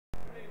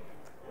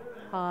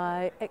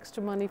Hi,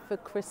 Extra Money for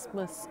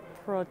Christmas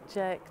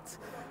project,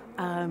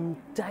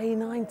 day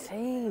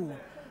 19.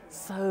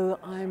 So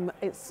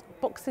it's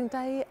Boxing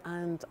Day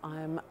and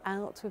I'm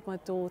out with my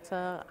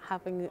daughter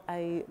having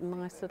a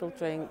nice little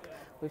drink.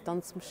 We've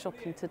done some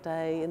shopping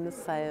today in the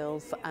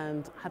sales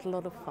and had a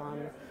lot of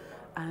fun.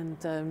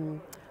 And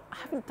I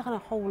haven't done a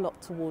whole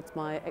lot towards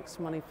my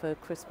Extra Money for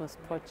Christmas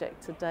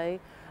project today.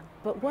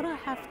 But what I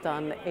have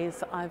done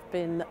is I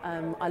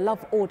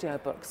love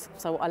audiobooks.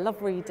 So I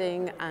love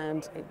reading,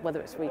 and whether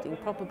it's reading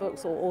proper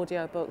books or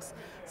audiobooks.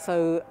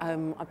 So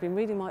I've been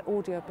reading my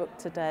audiobook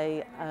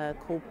today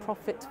called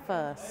Profit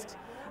First.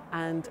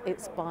 And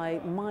it's by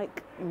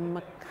Mike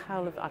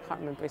McCall. I can't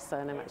remember his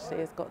surname actually.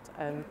 He's got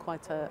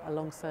quite a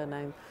long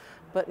surname.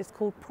 But it's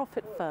called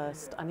Profit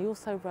First. And he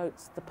also wrote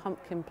The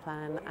Pumpkin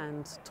Plan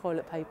and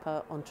Toilet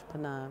Paper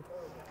Entrepreneur.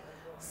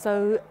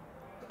 So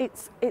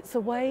it's a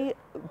way,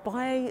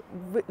 by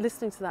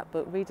listening to that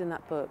book, reading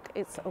that book,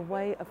 it's a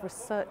way of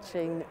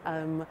researching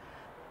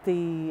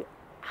the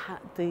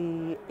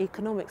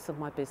economics of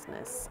my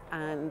business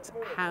and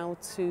how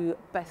to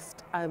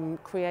best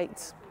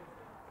create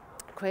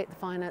the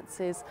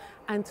finances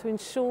and to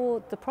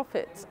ensure the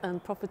profit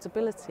and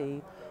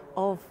profitability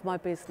of my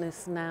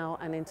business now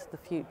and into the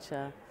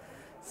future.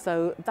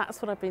 So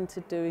that's what I've been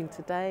doing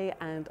today,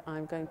 and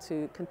I'm going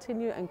to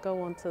continue and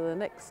go on to the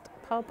next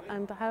pub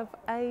and have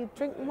a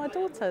drink with my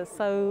daughter.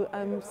 So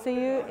see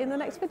you in the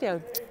next video.